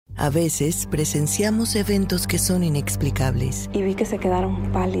A veces presenciamos eventos que son inexplicables. Y vi que se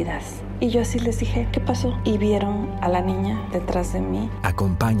quedaron pálidas. Y yo así les dije, ¿qué pasó? Y vieron a la niña detrás de mí.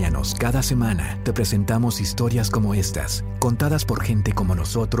 Acompáñanos cada semana. Te presentamos historias como estas, contadas por gente como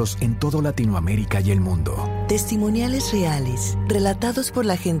nosotros en toda Latinoamérica y el mundo. Testimoniales reales, relatados por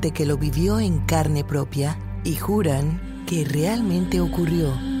la gente que lo vivió en carne propia y juran que realmente ocurrió.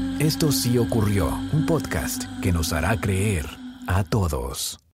 Esto sí ocurrió, un podcast que nos hará creer a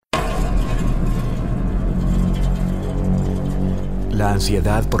todos. La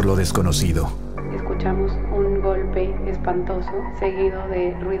ansiedad por lo desconocido. Escuchamos un golpe espantoso, seguido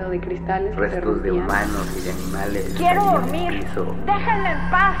de ruido de cristales. Restos de humanos y de animales. ¡Quiero dormir! ¡Déjenme en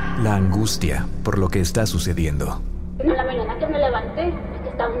paz! La angustia por lo que está sucediendo. En la mañana que me levanté,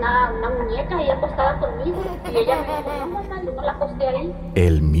 está una muñeca ahí acostada conmigo. Y ella me dijo, no, mamá, yo no la acosté ahí.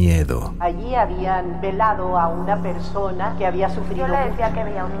 El miedo. Allí habían velado a una persona que había sufrido. Yo le decía que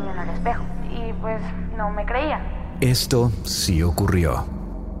veía a un niño en el espejo. Y pues no me creían. Esto sí ocurrió.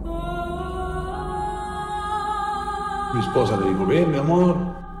 Mi esposa le dijo, ven mi amor,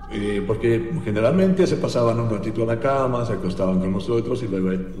 porque generalmente se pasaban un ratito a la cama, se acostaban con nosotros y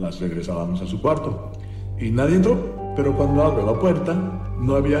luego las regresábamos a su cuarto. Y nadie entró, pero cuando abrió la puerta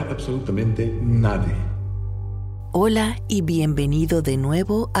no había absolutamente nadie. Hola y bienvenido de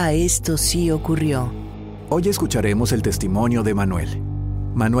nuevo a Esto sí ocurrió. Hoy escucharemos el testimonio de Manuel.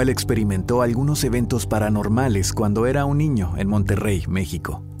 Manuel experimentó algunos eventos paranormales cuando era un niño en Monterrey,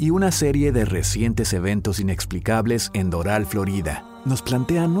 México, y una serie de recientes eventos inexplicables en Doral, Florida. Nos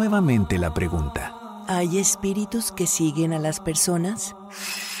plantea nuevamente la pregunta: ¿hay espíritus que siguen a las personas?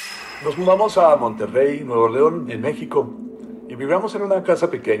 Nos mudamos a Monterrey, Nuevo León, en México, y vivíamos en una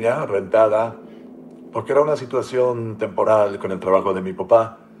casa pequeña, rentada, porque era una situación temporal con el trabajo de mi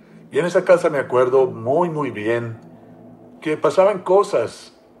papá. Y en esa casa me acuerdo muy bien que pasaban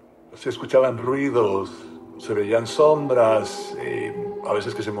cosas, se escuchaban ruidos, se veían sombras, a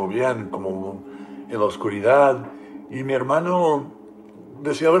veces que se movían como en la oscuridad. Y mi hermano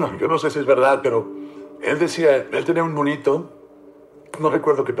decía, bueno, yo no sé si es verdad, pero él decía, él tenía un monito, no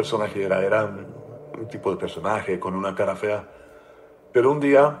recuerdo qué personaje era un tipo de personaje con una cara fea, pero un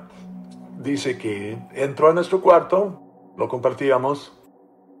día dice que entró a nuestro cuarto, lo compartíamos,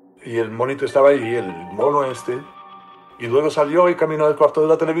 y el monito estaba ahí, el mono este. Y luego salió y caminó al cuarto de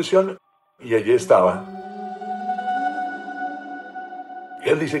la televisión y allí estaba.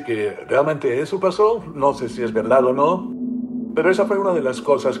 Él dice que realmente eso pasó, no sé si es verdad o no, pero esa fue una de las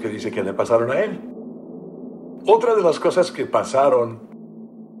cosas que dice que le pasaron a él. Otra de las cosas que pasaron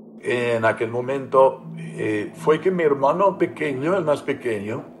en aquel momento fue que mi hermano pequeño, el más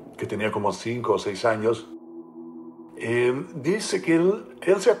pequeño, que tenía como 5 o 6 años, dice que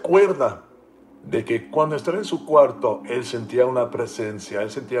él se acuerda de que cuando estaba en su cuarto, él sentía una presencia,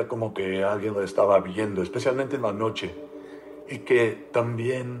 él sentía como que alguien lo estaba viendo, especialmente en la noche, y que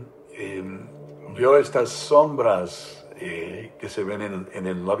también vio estas sombras que se ven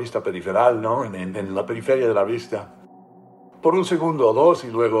en la vista periferal, ¿no? En la periferia de la vista, por un segundo o dos y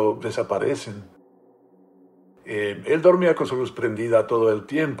luego desaparecen. Él dormía con su luz prendida todo el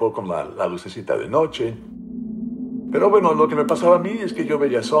tiempo, con la lucecita de noche. Pero bueno, lo que me pasaba a mí es que yo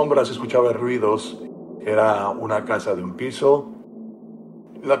veía sombras, escuchaba ruidos. Era una casa de un piso.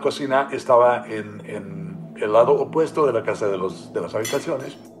 La cocina estaba en el lado opuesto de la casa de las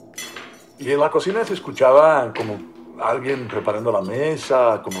habitaciones. Y en la cocina se escuchaba como alguien preparando la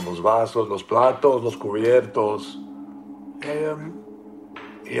mesa, como los vasos, los platos, los cubiertos.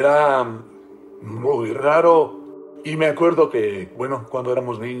 Era muy raro. Y me acuerdo que, bueno, cuando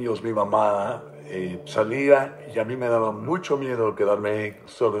éramos niños, mi mamá salía y a mí me daba mucho miedo quedarme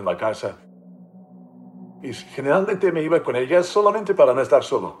solo en la casa. Y generalmente me iba con ella solamente para no estar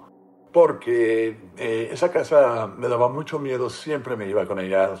solo. Porque esa casa me daba mucho miedo, siempre me iba con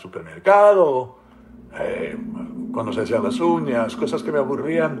ella al supermercado, cuando se hacían las uñas, cosas que me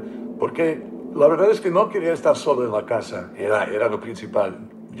aburrían. Porque la verdad es que no quería estar solo en la casa, era lo principal.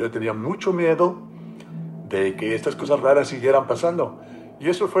 Yo tenía mucho miedo de que estas cosas raras siguieran pasando. Y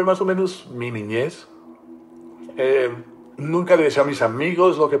eso fue más o menos mi niñez. Nunca le decía a mis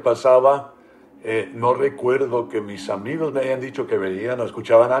amigos lo que pasaba. No recuerdo que mis amigos me hayan dicho que veían o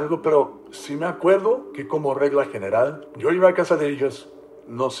escuchaban algo, pero sí me acuerdo que como regla general, yo iba a casa de ellos,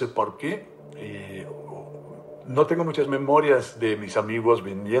 no sé por qué. No tengo muchas memorias de mis amigos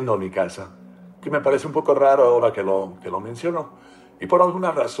viniendo a mi casa, que me parece un poco raro ahora que lo menciono. Y por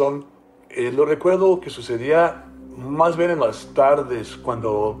alguna razón, lo recuerdo que sucedía más bien en las tardes,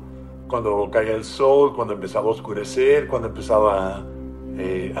 cuando caía el sol, cuando empezaba a oscurecer, cuando empezaba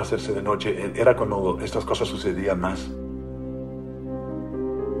a hacerse de noche. Era cuando estas cosas sucedían más.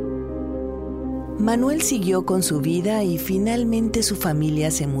 Manuel siguió con su vida y finalmente su familia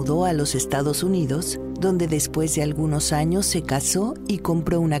se mudó a los Estados Unidos, donde después de algunos años se casó y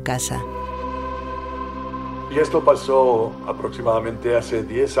compró una casa. Y esto pasó aproximadamente hace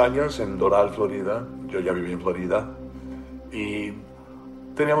 10 años en Doral, Florida. Yo ya viví en Florida. Y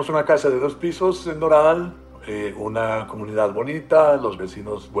teníamos una casa de 2 pisos en Doral, una comunidad bonita, los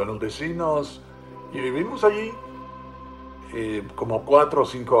vecinos, buenos vecinos. Y vivimos allí como 4 o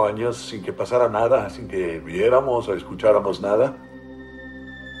 5 años sin que pasara nada, sin que viéramos o escucháramos nada.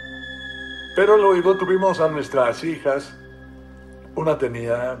 Pero luego tuvimos a nuestras hijas. Una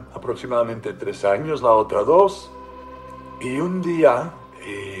tenía aproximadamente 3 años, la otra 2. Y un día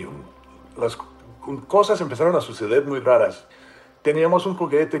las cosas empezaron a suceder muy raras. Teníamos un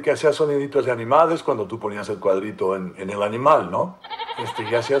juguete que hacía soniditos de animales cuando tú ponías el cuadrito en el animal, ¿no?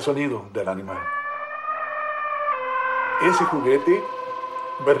 Y hacía el sonido del animal. Ese juguete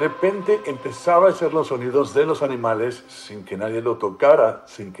de repente empezaba a hacer los sonidos de los animales sin que nadie lo tocara,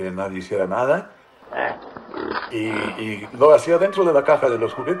 sin que nadie hiciera nada. Y lo hacía dentro de la caja de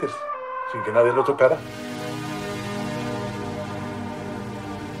los juguetes, sin que nadie lo tocara.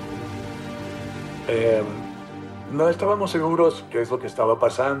 No estábamos seguros qué es lo que estaba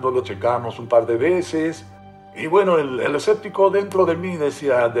pasando, lo checamos un par de veces. Y bueno, el escéptico dentro de mí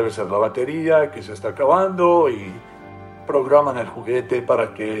decía, debe ser la batería que se está acabando y programan el juguete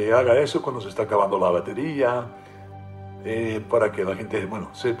para que haga eso cuando se está acabando la batería, para que la gente,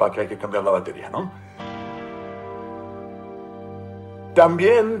 sepa que hay que cambiar la batería, ¿no?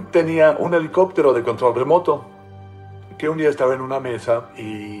 También tenía un helicóptero de control remoto, que un día estaba en una mesa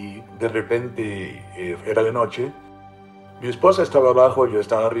y de repente era de noche. Mi esposa estaba abajo, yo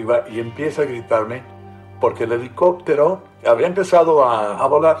estaba arriba y empieza a gritarme porque el helicóptero había empezado a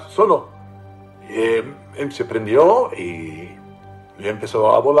volar solo. Se prendió y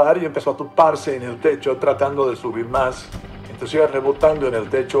empezó a volar y empezó a toparse en el techo tratando de subir más. Entonces iba rebotando en el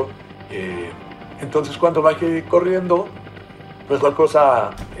techo. Entonces cuando bajé corriendo, pues la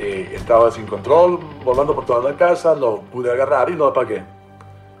cosa estaba sin control, volando por toda la casa, lo pude agarrar y lo apagué.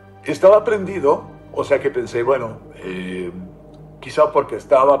 Estaba prendido, o sea que pensé, quizá porque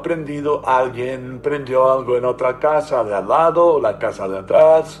estaba prendido, alguien prendió algo en otra casa de al lado, o la casa de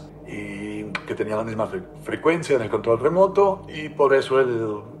atrás, y que tenía la misma frecuencia en el control remoto, y por eso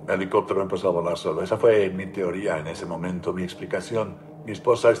el helicóptero empezó a volar solo. Esa fue mi teoría en ese momento, mi explicación. Mi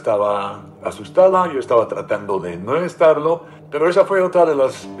esposa estaba asustada, yo estaba tratando de no estarlo, pero esa fue otra de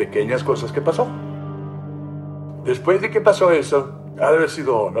las pequeñas cosas que pasó. Después de que pasó eso, ha de haber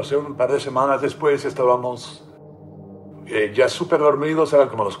sido, un par de semanas después, estábamos ya súper dormidos, eran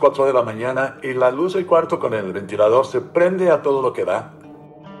como las 4 de la mañana, y la luz del cuarto con el ventilador se prende a todo lo que da.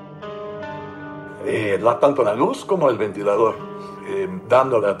 Tanto la luz como el ventilador,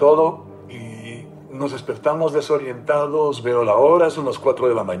 dándole a todo. Nos despertamos desorientados, veo la hora, son las 4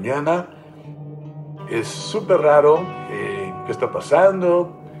 de la mañana. Es súper raro, ¿qué está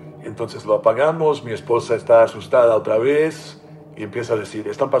pasando? Entonces lo apagamos, mi esposa está asustada otra vez y empieza a decir,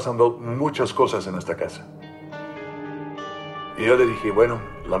 están pasando muchas cosas en esta casa. Y yo le dije,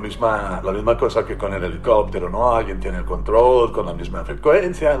 la misma cosa que con el helicóptero, ¿no? Alguien tiene el control con la misma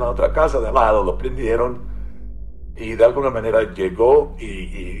frecuencia, en la otra casa de al lado lo prendieron. Y de alguna manera llegó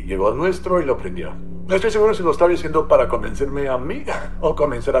y llegó al nuestro y lo prendió. No estoy seguro si lo estaba diciendo para convencerme a mí o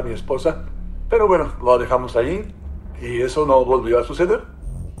convencer a mi esposa. Pero lo dejamos ahí y eso no volvió a suceder.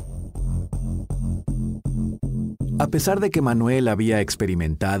 A pesar de que Manuel había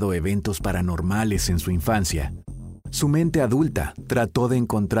experimentado eventos paranormales en su infancia, su mente adulta trató de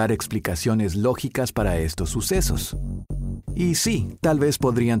encontrar explicaciones lógicas para estos sucesos. Y sí, tal vez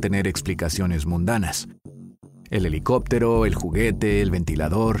podrían tener explicaciones mundanas. El helicóptero, el juguete, el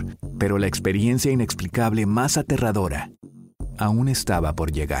ventilador, pero la experiencia inexplicable más aterradora aún estaba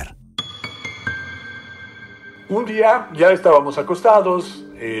por llegar. Un día ya estábamos acostados,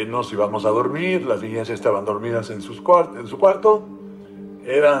 nos íbamos a dormir, las niñas estaban dormidas en su cuarto.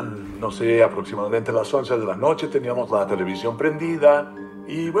 Eran, aproximadamente las 11 de la noche, teníamos la televisión prendida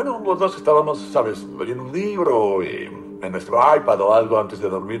y los dos estábamos, leyendo un libro en nuestro iPad o algo antes de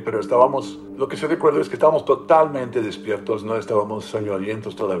dormir, pero lo que sí recuerdo es que estábamos totalmente despiertos, no estábamos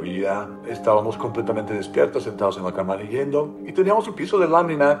soñolientos todavía, estábamos completamente despiertos, sentados en la cama leyendo, y teníamos un piso de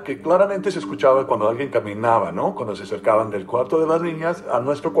lámina que claramente se escuchaba cuando alguien caminaba, ¿no? Cuando se acercaban del cuarto de las niñas a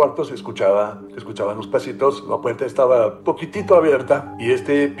nuestro cuarto se escuchaban los pasitos, la puerta estaba poquitito abierta, y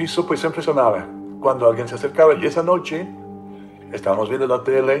este piso pues siempre sonaba cuando alguien se acercaba, y esa noche estábamos viendo la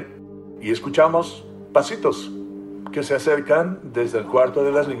tele y escuchamos pasitos que se acercan desde el cuarto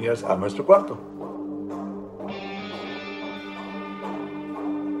de las niñas a nuestro cuarto.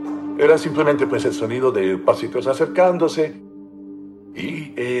 Era simplemente pues el sonido de pasitos acercándose.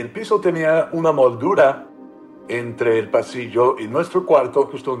 Y el piso tenía una moldura entre el pasillo y nuestro cuarto,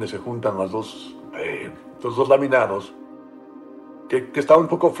 justo donde se juntan los dos laminados, que estaba un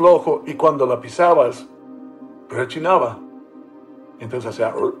poco flojo, y cuando la pisabas, rechinaba. Entonces, o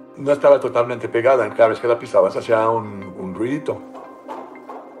sea, no estaba totalmente pegada, cada vez que la pisabas hacía un ruidito.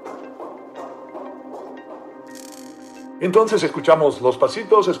 Entonces escuchamos los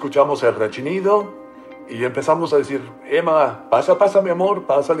pasitos, escuchamos el rechinido, y empezamos a decir: Emma, pasa mi amor,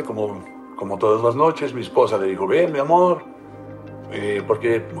 pásale, como todas las noches. Mi esposa le dijo: ven mi amor,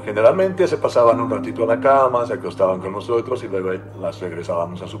 porque generalmente se pasaban un ratito a la cama, se acostaban con nosotros y luego las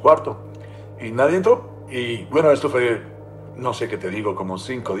regresábamos a su cuarto. Y nadie entró. Y bueno, esto fue, no sé qué te digo, como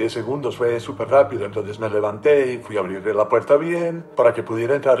 5 o 10 segundos, fue súper rápido. Entonces me levanté y fui a abrirle la puerta bien para que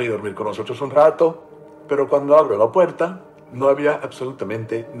pudiera entrar y dormir con nosotros un rato. Pero cuando abro la puerta, no había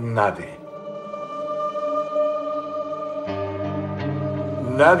absolutamente nadie.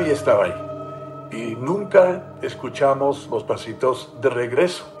 Nadie estaba ahí. Y nunca escuchamos los pasitos de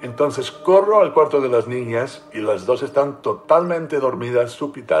regreso. Entonces corro al cuarto de las niñas y las dos están totalmente dormidas,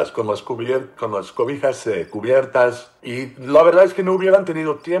 súpitas, con las cobijas cubiertas. Y la verdad es que no hubieran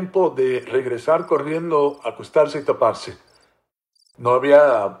tenido tiempo de regresar corriendo, acostarse y taparse. No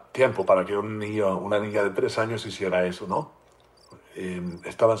había tiempo para que una niña de 3 años hiciera eso, ¿no?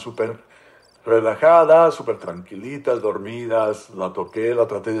 Estaban súper relajadas, súper tranquilitas, dormidas. La toqué, la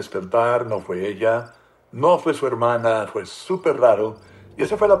traté de despertar, no fue ella, no fue su hermana, fue súper raro. Y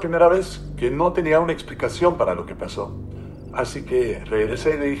esa fue la primera vez que no tenía una explicación para lo que pasó. Así que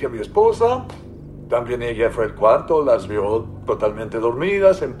regresé y le dije a mi esposa. También ella fue al cuarto, las vio totalmente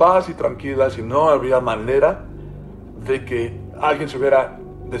dormidas, en paz y tranquilas, y no había manera de que alguien se hubiera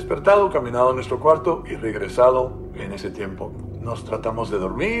despertado, caminado a nuestro cuarto y regresado en ese tiempo. Nos tratamos de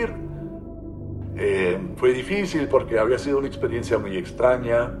dormir. Fue difícil porque había sido una experiencia muy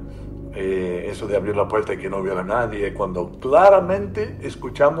extraña, eso de abrir la puerta y que no hubiera nadie, cuando claramente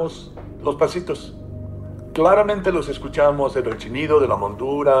escuchamos los pasitos. Claramente los escuchamos, el rechinido de la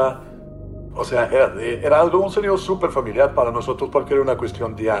moldura. O sea, era algo, un sonido súper familiar para nosotros porque era una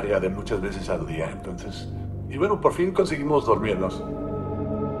cuestión diaria, de muchas veces al día. Entonces, y bueno, por fin conseguimos dormirnos.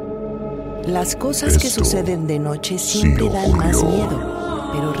 Las cosas que suceden de noche siempre dan más miedo,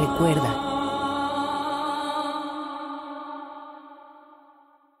 pero recuerda,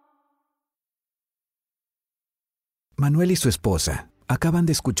 Manuel y su esposa acaban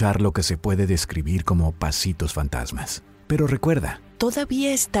de escuchar lo que se puede describir como pasitos fantasmas. Pero recuerda,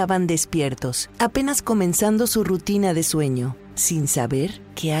 todavía estaban despiertos, apenas comenzando su rutina de sueño, sin saber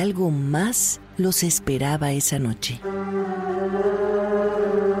que algo más los esperaba esa noche.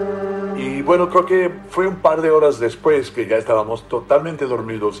 Y bueno, creo que fue un par de horas después que ya estábamos totalmente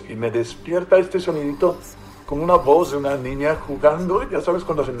dormidos y me despierta este sonidito como una voz de una niña jugando, ya sabes,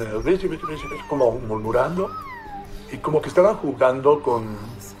 cuando se como murmurando. Y como que estaban jugando con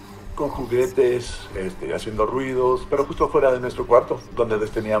juguetes, haciendo ruidos, pero justo fuera de nuestro cuarto, donde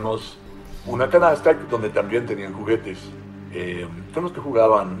les teníamos una canasta donde también tenían juguetes, con los que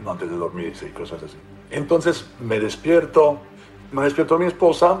jugaban antes de dormirse y cosas así. Entonces me despierto mi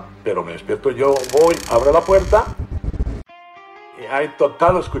esposa, pero me despierto yo, abro la puerta, y hay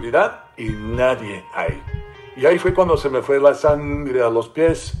total oscuridad y nadie hay. Y ahí fue cuando se me fue la sangre a los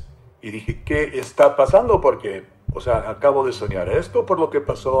pies y dije, ¿qué está pasando? Porque, o sea, acabo de soñar esto por lo que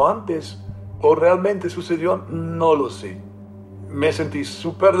pasó antes, o realmente sucedió, no lo sé. Me sentí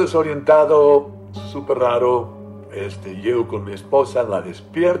súper desorientado, súper raro. Llego con mi esposa, la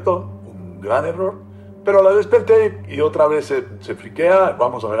despierto, un gran error, pero la desperté y otra vez se friquea.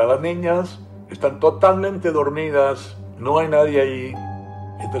 Vamos a ver a las niñas, están totalmente dormidas, no hay nadie ahí.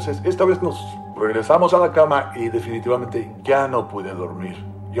 Entonces esta vez nos regresamos a la cama y definitivamente ya no pude dormir.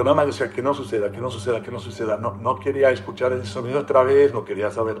 Yo nada más decía que no suceda. No quería escuchar ese sonido otra vez, no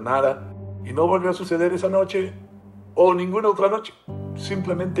quería saber nada. Y no volvió a suceder esa noche o ninguna otra noche.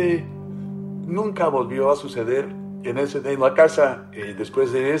 Simplemente nunca volvió a suceder en la casa.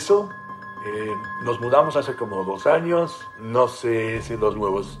 Después de eso, nos mudamos hace como 2 años. No sé si los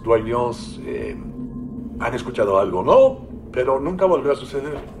nuevos dueños han escuchado algo o no, pero nunca volvió a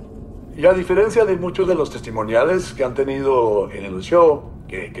suceder. Y a diferencia de muchos de los testimoniales que han tenido en el show,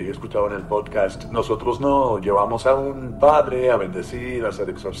 que yo escuchaba en el podcast, nosotros no llevamos a un padre a bendecir, a hacer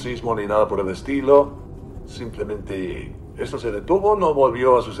exorcismo ni nada por el estilo. Simplemente esto se detuvo, no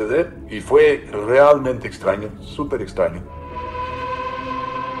volvió a suceder y fue realmente extraño, súper extraño.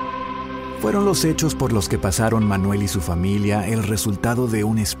 ¿Fueron los hechos por los que pasaron Manuel y su familia el resultado de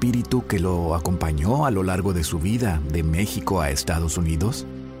un espíritu que lo acompañó a lo largo de su vida de México a Estados Unidos?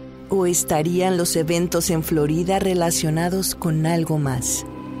 ¿O estarían los eventos en Florida relacionados con algo más?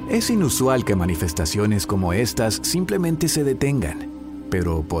 Es inusual que manifestaciones como estas simplemente se detengan,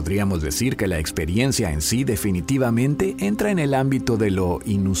 pero podríamos decir que la experiencia en sí definitivamente entra en el ámbito de lo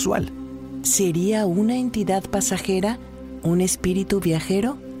inusual. ¿Sería una entidad pasajera? ¿Un espíritu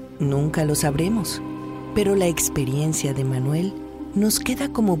viajero? Nunca lo sabremos. Pero la experiencia de Manuel nos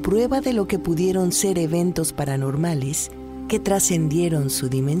queda como prueba de lo que pudieron ser eventos paranormales que trascendieron su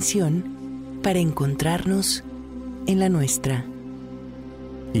dimensión para encontrarnos en la nuestra.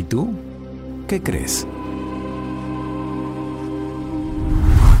 ¿Y tú? ¿Qué crees?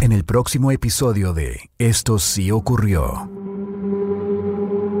 En el próximo episodio de Esto sí ocurrió,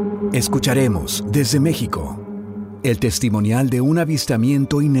 escucharemos desde México el testimonial de un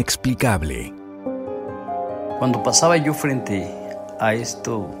avistamiento inexplicable. Cuando pasaba yo frente a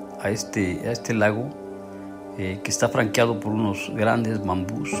este lago que está franqueado por unos grandes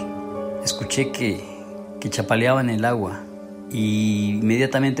bambús, escuché que chapaleaba en el agua y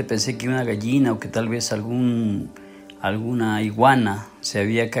inmediatamente pensé que una gallina o que tal vez alguna iguana se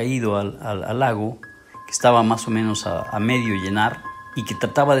había caído al lago, que estaba más o menos a medio llenar y que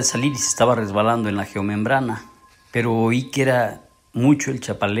trataba de salir y se estaba resbalando en la geomembrana. Pero oí que era mucho el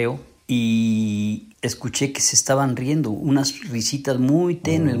chapaleo y escuché que se estaban riendo, unas risitas muy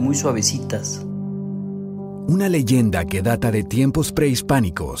tenues, muy suavecitas. Una leyenda que data de tiempos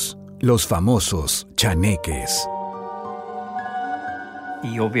prehispánicos, los famosos chaneques.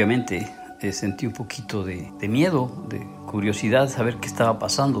 Y obviamente sentí un poquito de miedo, de curiosidad, saber qué estaba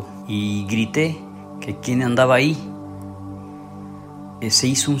pasando. Y grité que quién andaba ahí. Se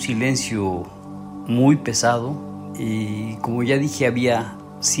hizo un silencio muy pesado y, como ya dije, había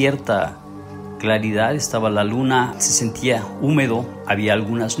cierta claridad, estaba la luna, se sentía húmedo, había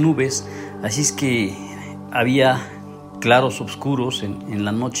algunas nubes, así es que había claros oscuros en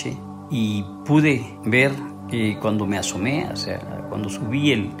la noche y pude ver cuando me asomé, o sea, cuando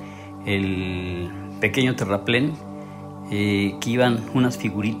subí el pequeño terraplén, que iban unas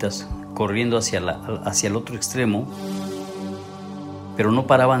figuritas corriendo hacia el otro extremo, pero no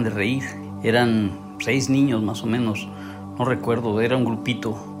paraban de reír. Eran 6 niños más o menos, no recuerdo, era un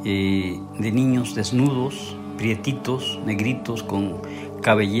grupito de niños desnudos, prietitos, negritos, con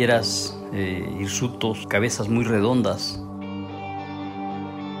cabelleras hirsutos, cabezas muy redondas.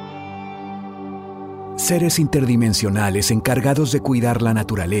 Seres interdimensionales encargados de cuidar la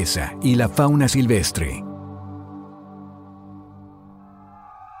naturaleza y la fauna silvestre.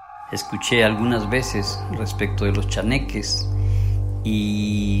 Escuché algunas veces respecto de los chaneques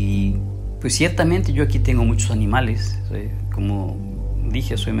y pues ciertamente yo aquí tengo muchos animales, como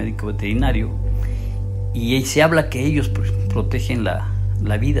dije, soy médico veterinario y se habla que ellos protegen la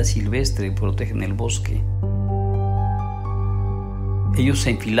vida silvestre, protegen el bosque. Ellos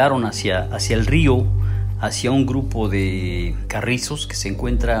se enfilaron hacia el río, hacia un grupo de carrizos que se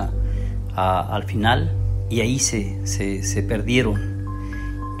encuentra al final, y ahí se perdieron.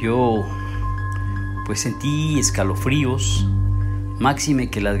 Yo pues sentí escalofríos, máxime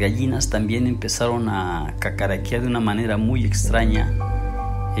que las gallinas también empezaron a cacaraquear de una manera muy extraña,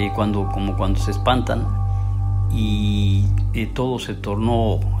 como cuando se espantan, y todo se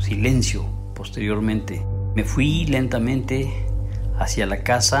tornó silencio posteriormente. Me fui lentamente hacia la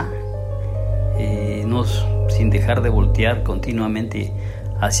casa, sin dejar de voltear continuamente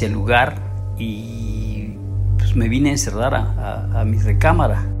hacia el lugar, y pues me vine a encerrar a mi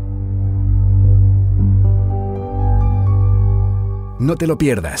recámara. No te lo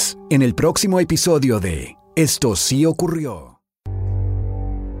pierdas en el próximo episodio de Esto sí ocurrió.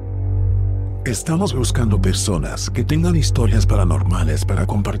 Estamos buscando personas que tengan historias paranormales para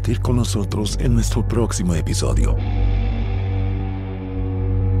compartir con nosotros en nuestro próximo episodio.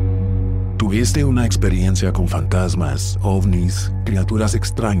 ¿Tuviste una experiencia con fantasmas, ovnis, criaturas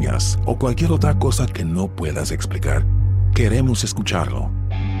extrañas o cualquier otra cosa que no puedas explicar? Queremos escucharlo.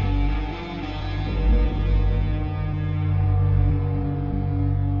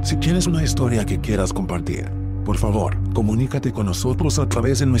 Si tienes una historia que quieras compartir, por favor, comunícate con nosotros a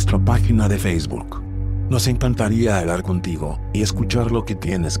través de nuestra página de Facebook. Nos encantaría hablar contigo y escuchar lo que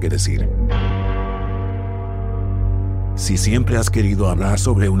tienes que decir. Si siempre has querido hablar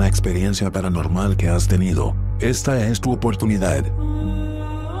sobre una experiencia paranormal que has tenido, esta es tu oportunidad.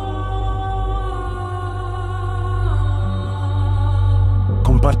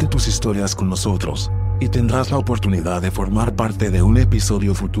 Comparte tus historias con nosotros y tendrás la oportunidad de formar parte de un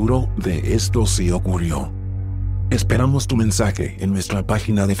episodio futuro de Esto sí ocurrió. Esperamos tu mensaje en nuestra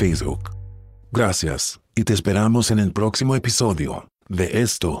página de Facebook. Gracias y te esperamos en el próximo episodio de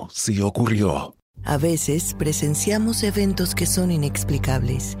Esto sí ocurrió. A veces presenciamos eventos que son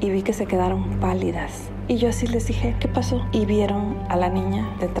inexplicables. Y vi que se quedaron pálidas. Y yo así les dije, ¿qué pasó? Y vieron a la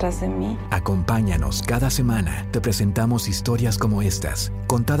niña detrás de mí. Acompáñanos cada semana. Te presentamos historias como estas,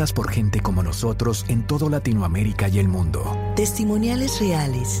 contadas por gente como nosotros en todo Latinoamérica y el mundo. Testimoniales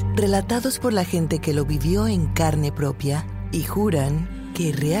reales, relatados por la gente que lo vivió en carne propia y juran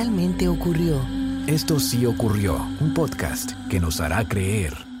que realmente ocurrió. Esto sí ocurrió, un podcast que nos hará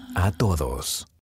creer a todos.